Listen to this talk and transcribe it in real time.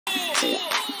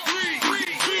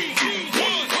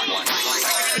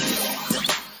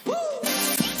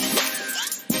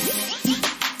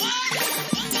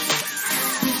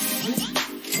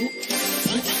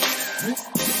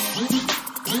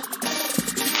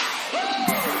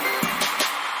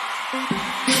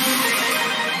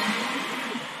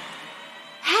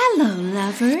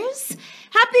lovers.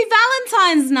 Happy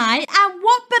Valentine's night, and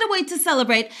what better way to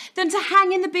celebrate than to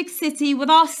hang in the big city with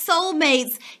our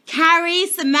soulmates, Carrie,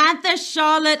 Samantha,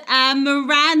 Charlotte, and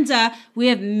Miranda. We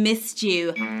have missed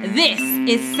you. This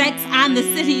is Sex and the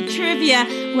City Trivia,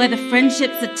 where the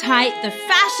friendships are tight, the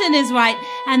fashion is right,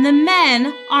 and the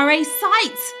men are a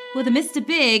sight. Whether Mr.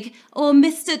 Big or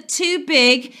Mr. Too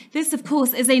Big, this, of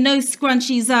course, is a no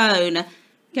scrunchy zone.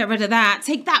 Get rid of that.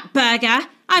 Take that, burger.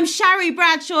 I'm Shari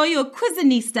Bradshaw, your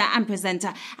Quizinista and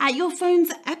presenter at your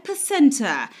phone's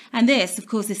epicenter. And this, of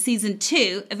course, is season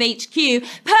 2 of HQ.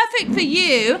 Perfect for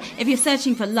you if you're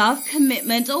searching for love,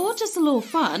 commitment, or just a little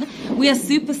fun. We are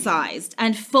supersized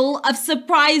and full of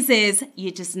surprises.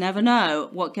 You just never know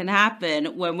what can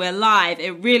happen when we're live.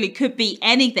 It really could be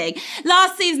anything.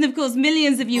 Last season, of course,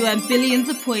 millions of you earned billions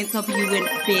of points, helping you win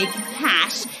big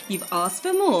cash. You've asked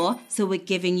for more, so we're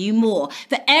giving you more.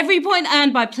 For every point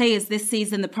earned by players this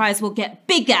season, the prize will get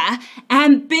bigger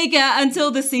and bigger until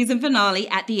the season finale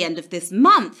at the end of this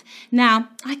month. Now,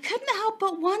 I couldn't help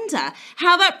but wonder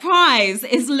how that prize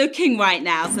is looking right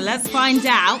now, so let's find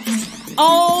out.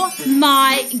 Oh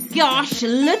my gosh,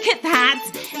 look at that.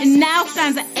 It now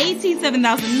stands at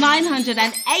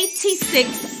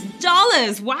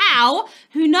 $87,986. Wow.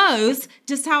 Who knows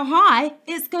just how high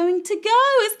it's going to go?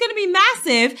 It's going to be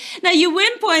massive. Now, you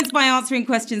win points by answering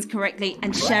questions correctly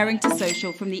and sharing to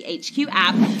social from the HQ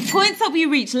app. Points help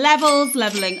you reach levels.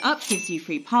 Leveling up gives you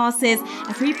free passes.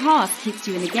 A free pass keeps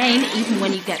you in the game even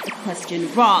when you get the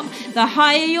question wrong. The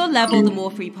higher your level, the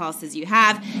more free passes you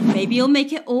have. Maybe you'll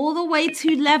make it all the way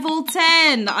to level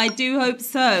 10. I do hope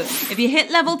so. If you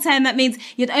hit level 10, that means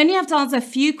you'd only have to answer a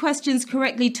few questions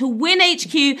correctly to win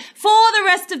HQ for the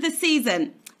rest of the season.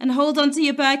 And hold on to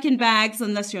your Birkin bags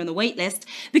unless you're on the wait list,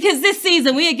 because this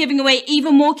season we are giving away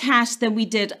even more cash than we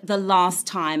did the last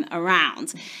time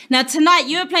around. Now tonight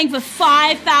you are playing for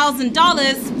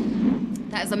 $5,000.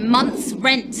 That is a month's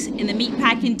rent in the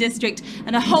meatpacking district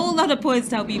and a whole lot of points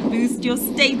to help you boost your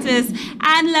status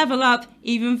and level up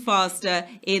even faster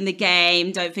in the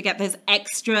game. Don't forget those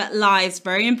extra lives,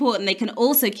 very important. They can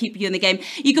also keep you in the game.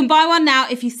 You can buy one now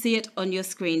if you see it on your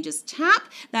screen. Just tap.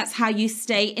 That's how you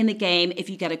stay in the game if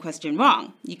you get a question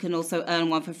wrong. You can also earn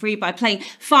one for free by playing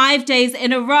 5 days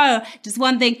in a row. Just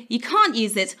one thing, you can't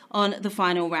use it on the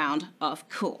final round, of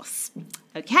course.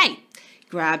 Okay.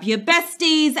 Grab your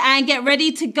besties and get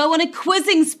ready to go on a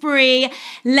quizzing spree.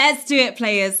 Let's do it,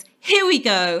 players. Here we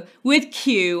go with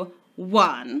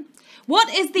Q1. What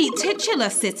is the titular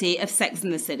city of Sex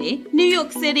and the City? New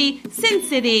York City, Sin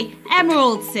City,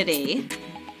 Emerald City.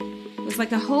 It was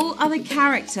like a whole other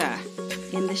character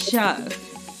in the show.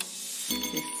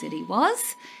 This city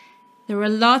was. There were a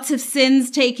lot of sins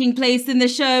taking place in the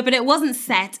show, but it wasn't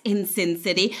set in Sin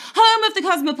City, home of the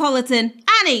Cosmopolitan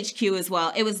and HQ as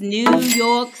well. It was New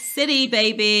York City,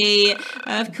 baby.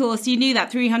 Of course, you knew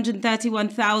that.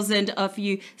 331,000 of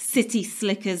you city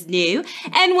slickers knew.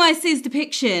 NYC's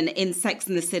depiction in Sex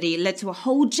and the City led to a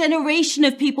whole generation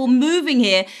of people moving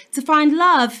here to find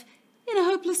love in a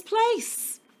hopeless place.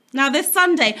 Now this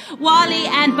Sunday, Wally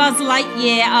and Buzz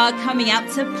Lightyear are coming out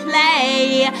to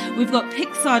play. We've got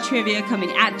Pixar trivia coming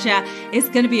at ya. It's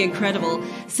going to be incredible.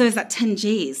 So is that 10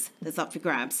 G's that's up for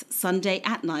grabs Sunday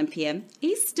at 9 p.m.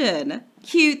 Eastern.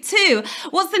 Q2.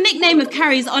 What's the nickname of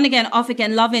Carrie's on-again,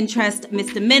 off-again love interest?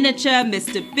 Mr. Miniature,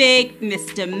 Mr. Big,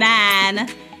 Mr. Man.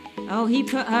 Oh, he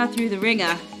put her through the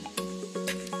ringer.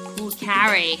 Poor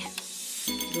Carrie.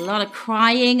 A lot of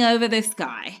crying over this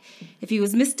guy. If he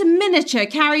was Mr. Miniature,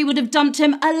 Carrie would have dumped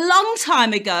him a long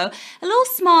time ago. A little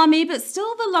smarmy, but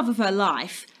still the love of her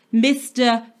life.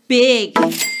 Mr. Big,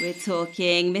 we're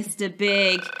talking. Mr.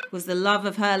 Big was the love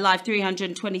of her life.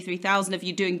 323,000 of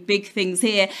you doing big things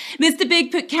here. Mr.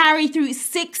 Big put Carrie through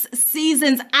 6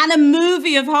 seasons and a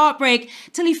movie of heartbreak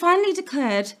till he finally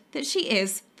declared that she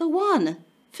is the one.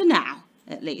 For now,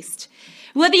 at least.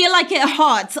 Whether you like it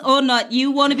hot or not,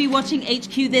 you want to be watching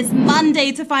HQ this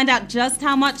Monday to find out just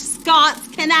how much Scots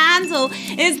can handle.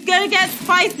 It's going to get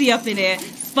spicy up in here.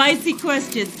 Spicy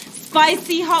questions,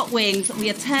 spicy hot wings. We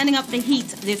are turning up the heat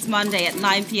this Monday at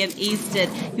 9 p.m. Eastern.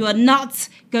 You are not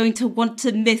going to want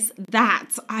to miss that,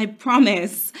 I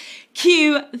promise.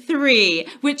 Q3.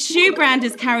 Which shoe brand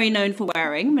is Carrie known for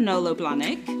wearing? Manolo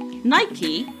Blahnik,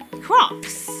 Nike,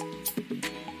 Crocs.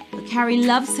 Well, Carrie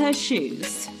loves her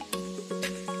shoes.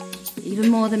 Even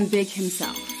more than Big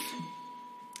himself.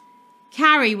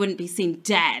 Carrie wouldn't be seen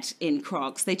dead in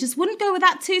Crocs. They just wouldn't go with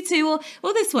that tutu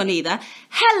or this one either.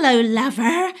 Hello,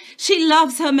 lover. She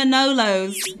loves her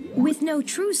Manolos. With no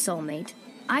true soulmate,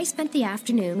 I spent the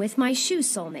afternoon with my shoe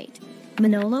soulmate.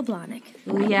 Manolo Blahnik.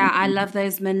 Oh yeah, I love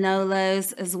those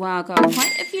Manolos as well. Got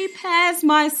quite a few pairs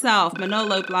myself.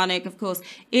 Manolo Blahnik, of course,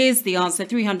 is the answer.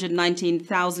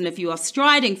 319,000 if you are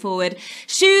striding forward.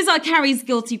 Shoes are Carrie's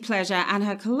guilty pleasure, and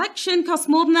her collection costs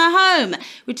more than her home,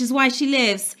 which is why she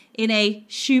lives in a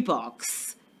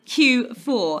shoebox.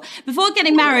 Q4. Before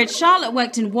getting married, Charlotte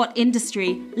worked in what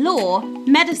industry? Law,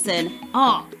 medicine,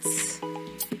 arts.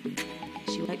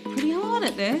 She worked pretty hard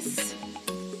at this,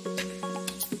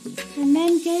 and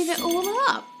then gave it all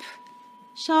up.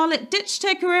 Charlotte ditched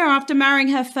her career after marrying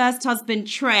her first husband,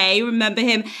 Trey, remember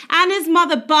him, and his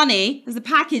mother, Bunny, as a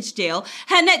package deal.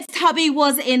 Her next hubby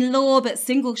was in law, but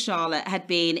single Charlotte had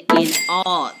been in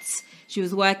art. She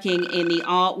was working in the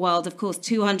art world, of course,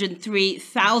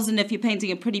 203,000 if you're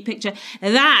painting a pretty picture.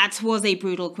 That was a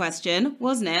brutal question,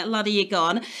 wasn't it? Luddy, you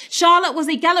gone. Charlotte was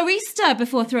a gallerista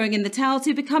before throwing in the towel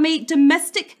to become a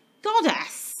domestic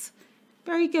goddess.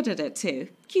 Very good at it too.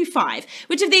 Q5.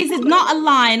 Which of these is not a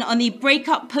line on the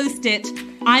breakup post-it?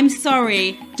 I'm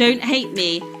sorry, don't hate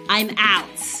me, I'm out.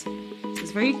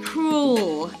 It's very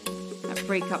cruel, that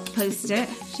breakup post-it.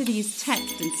 Should have used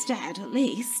text instead, at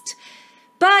least.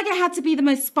 Berger had to be the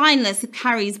most spineless of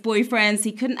Carrie's boyfriends.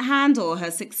 He couldn't handle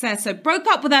her success, so broke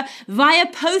up with her via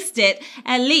post-it.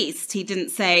 At least he didn't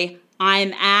say,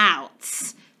 I'm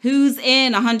out. Who's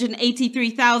in?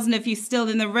 183,000 if you still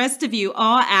in, the rest of you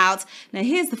are out. Now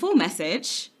here's the full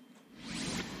message.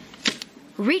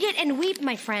 Read it and weep,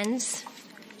 my friends.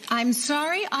 I'm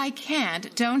sorry, I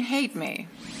can't. Don't hate me.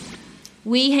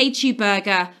 We hate you,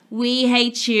 Berger. We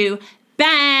hate you.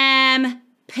 Bam!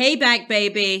 Payback,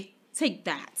 baby. Take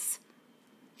that.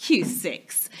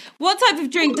 Q6. What type of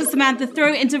drink does Samantha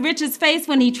throw into Richard's face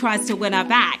when he tries to win her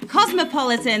back?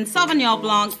 Cosmopolitan, Sauvignon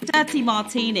Blanc, Dirty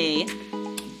Martini.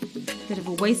 Bit of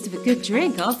a waste of a good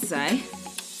drink, I'd say.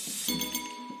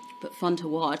 But fun to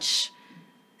watch.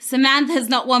 Samantha's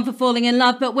not one for falling in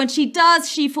love, but when she does,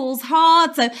 she falls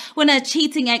hard. So when her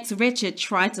cheating ex Richard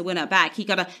tried to win her back, he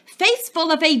got a face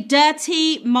full of a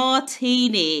dirty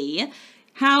martini.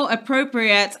 How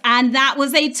appropriate. And that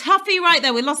was a toughie right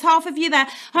there. We lost half of you there.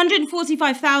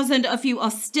 145,000 of you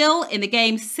are still in the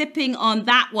game sipping on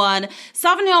that one.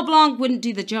 Sauvignon Blanc wouldn't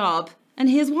do the job. And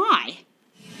here's why.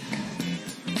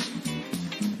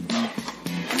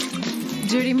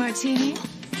 Dirty martini?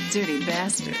 Dirty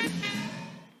bastard.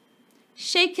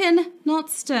 Shaken, not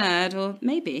stirred, or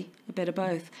maybe a bit of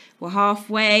both. We're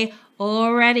halfway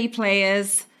already,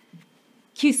 players.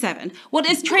 Q7. What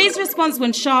is Trey's response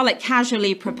when Charlotte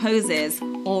casually proposes?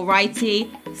 Alrighty,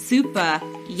 super,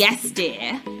 yes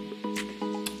dear.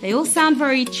 They all sound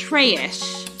very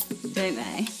Trey-ish, don't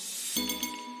they?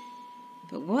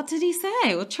 But what did he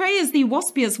say? Well, Trey is the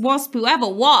waspiest wasp who ever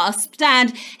wasped,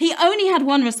 and he only had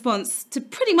one response to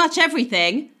pretty much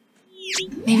everything.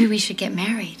 Maybe we should get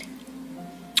married.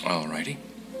 Alrighty.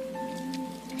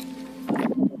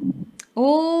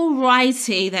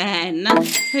 Alrighty then.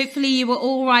 Hopefully you were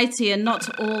alrighty and not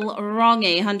all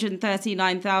wrongy.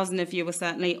 139,000 if you were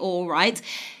certainly alright.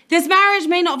 This marriage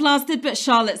may not have lasted, but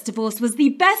Charlotte's divorce was the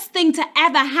best thing to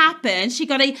ever happen. She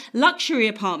got a luxury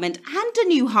apartment and a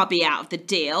new hubby out of the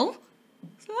deal.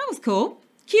 So that was cool.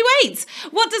 Q8.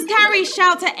 What does Carrie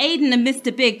shout at Aiden and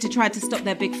Mr. Big to try to stop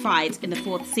their big fight in the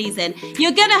 4th season?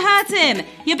 You're gonna hurt him.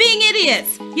 You're being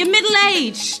idiots. You're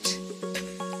middle-aged.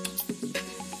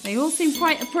 They all seem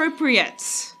quite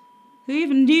appropriate. Who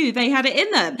even knew they had it in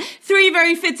them? 3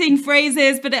 very fitting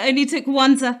phrases, but it only took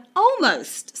one to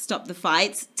almost stop the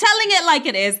fight. Telling it like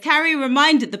it is, Carrie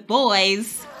reminded the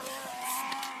boys.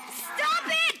 Stop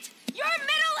it! You're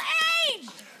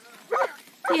middle-aged!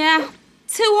 Yeah,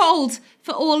 too old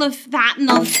for all of that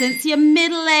nonsense. You're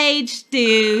middle-aged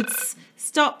dudes.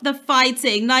 Stop the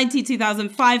fighting.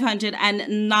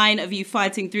 92,509 of you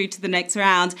fighting through to the next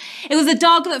round. It was a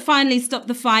dog that finally stopped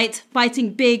the fight,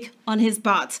 biting big on his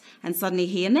butt. And suddenly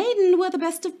he and Aiden were the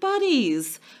best of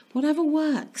buddies. Whatever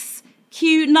works.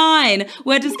 Q9.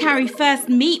 Where does Carrie first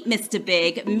meet Mr.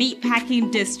 Big?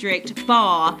 Meatpacking District,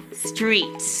 Bar,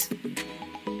 Street.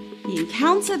 The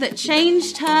encounter that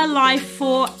changed her life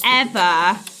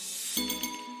forever.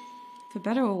 For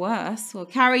better or worse. Well,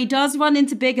 Carrie does run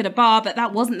into Big at a bar, but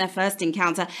that wasn't their first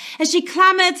encounter. As she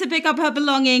clamoured to pick up her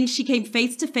belongings, she came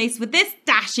face to face with this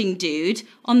dashing dude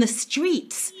on the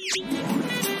street.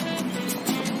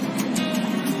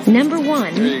 Number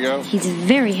 1. There you go. He's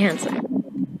very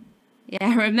handsome.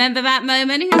 Yeah, remember that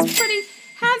moment? He was pretty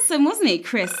handsome, wasn't he,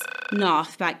 Chris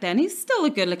Narth back then? He's still a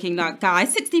good-looking guy.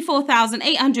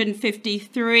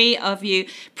 64,853 of you,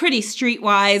 pretty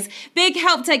streetwise. Big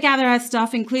helped her gather her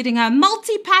stuff, including her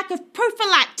multi-pack of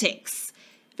prophylactics.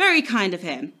 Very kind of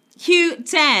him.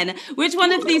 Q10. Which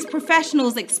one of these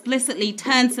professionals explicitly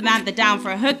turned Samantha down for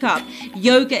a hookup?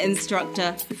 Yoga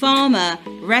instructor, farmer,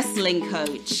 wrestling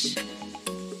coach.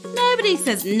 Nobody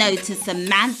says no to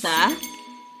Samantha.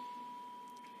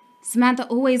 Samantha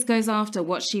always goes after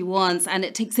what she wants, and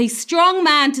it takes a strong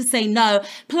man to say no,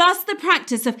 plus the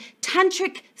practice of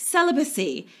tantric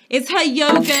celibacy. It's her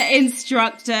yoga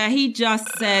instructor. He just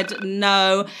said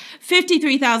no.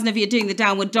 53,000 of you are doing the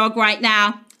downward dog right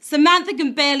now. Samantha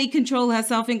can barely control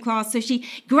herself in class, so she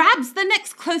grabs the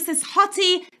next closest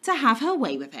hottie to have her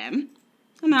way with him.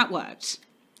 And that worked.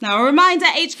 Now, a reminder,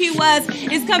 HQ Words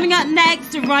is coming up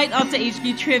next, right after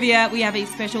HQ Trivia. We have a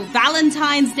special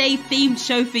Valentine's Day themed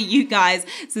show for you guys,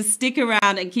 so stick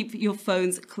around and keep your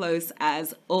phones close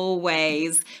as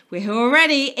always. We're here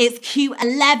already. It's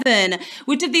Q11.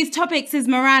 Which of these topics is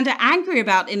Miranda angry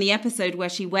about in the episode where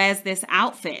she wears this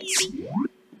outfit?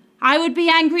 I would be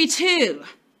angry too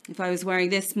if I was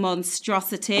wearing this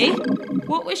monstrosity.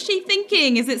 What was she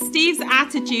thinking? Is it Steve's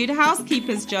attitude,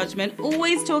 housekeeper's judgment,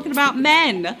 always talking about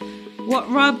men? What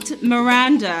rubbed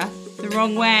Miranda the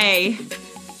wrong way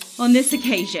on this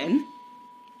occasion?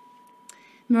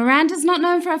 Miranda's not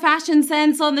known for her fashion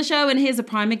sense on the show, and here's a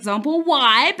prime example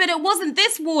why. But it wasn't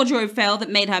this wardrobe fail that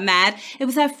made her mad. It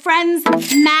was her friend's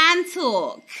man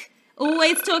talk.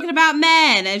 Always talking about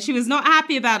men, and she was not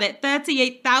happy about it.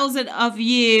 38,000 of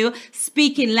you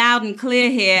speaking loud and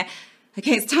clear here.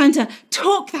 Okay, it's time to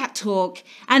talk that talk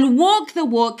and walk the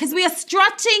walk, because we are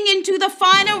strutting into the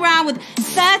final round with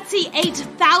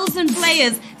 38,000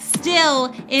 players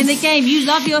still in the game. You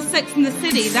love your Sex in the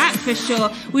City, that's for sure.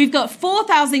 We've got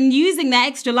 4,000 using their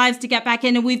extra lives to get back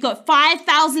in, and we've got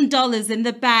 $5,000 in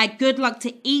the bag. Good luck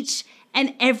to each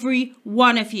and every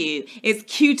one of you. It's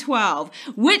Q12.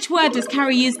 Which word does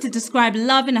Carrie use to describe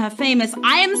love in her famous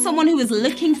 "I am someone who is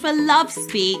looking for love"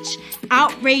 speech?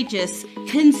 Outrageous,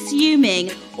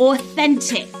 consuming,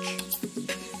 authentic.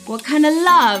 What kind of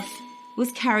love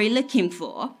was Carrie looking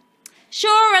for?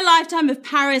 Sure, a lifetime of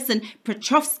Paris and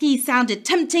Petrovsky sounded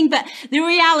tempting, but the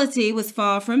reality was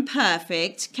far from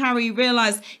perfect. Carrie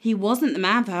realized he wasn't the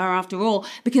man for her after all,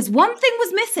 because one thing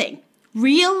was missing: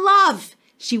 real love.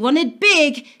 She wanted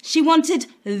big. She wanted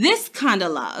this kind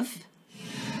of love.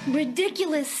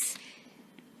 Ridiculous,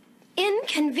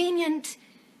 inconvenient,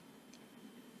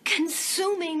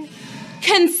 consuming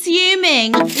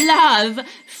love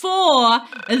for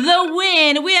the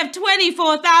win. We have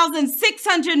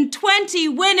 24,620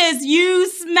 winners. You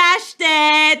smashed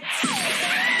it.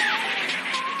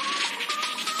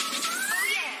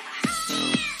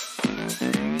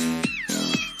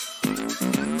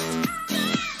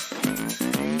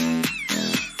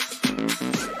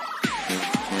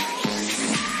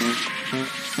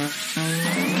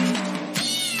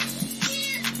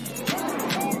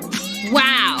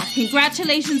 Wow.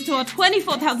 Congratulations to our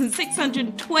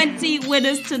 24,620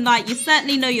 winners tonight. You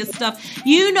certainly know your stuff.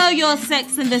 You know your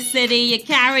Sex in the City, your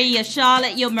Carrie, your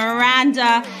Charlotte, your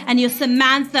Miranda, and your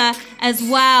Samantha as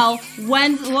well.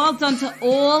 Well done to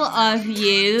all of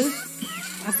you.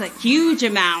 That's a huge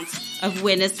amount of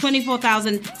winners.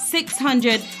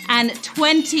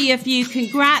 24,620 of you.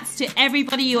 Congrats to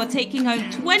everybody. You are taking home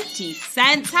 20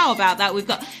 cents. How about that? We've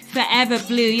got Forever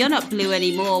Blue. You're not blue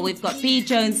anymore. We've got B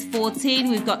Jones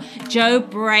 14. We've got Joe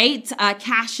Brait,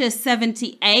 Kasha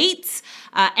 78,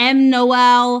 M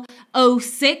Noel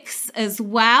 06 as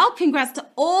well. Congrats to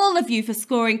all of you for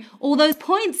scoring all those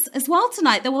points as well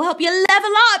tonight. That will help you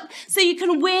level up so you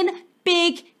can win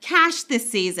big cash this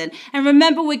season. And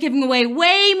remember, we're giving away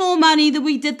way more money than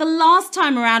we did the last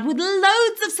time around, with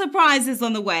loads of surprises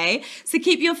on the way. So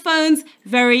keep your phones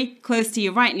very close to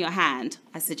you, right in your hand,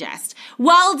 I suggest.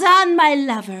 Well done, my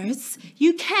lovers.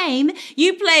 You came,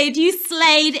 you played, you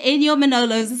slayed in your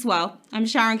Manolos as well. I'm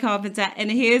Sharon Carpenter,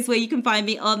 and here's where you can find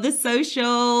me on the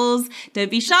socials.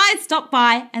 Don't be shy, stop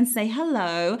by and say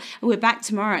hello. We're back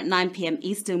tomorrow at 9 p.m.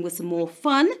 Eastern with some more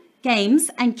fun, games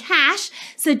and cash.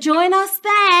 So join us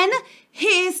then.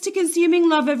 Here's to consuming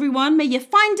love, everyone. May you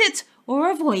find it or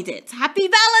avoid it. Happy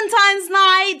Valentine's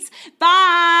night.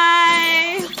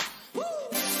 Bye.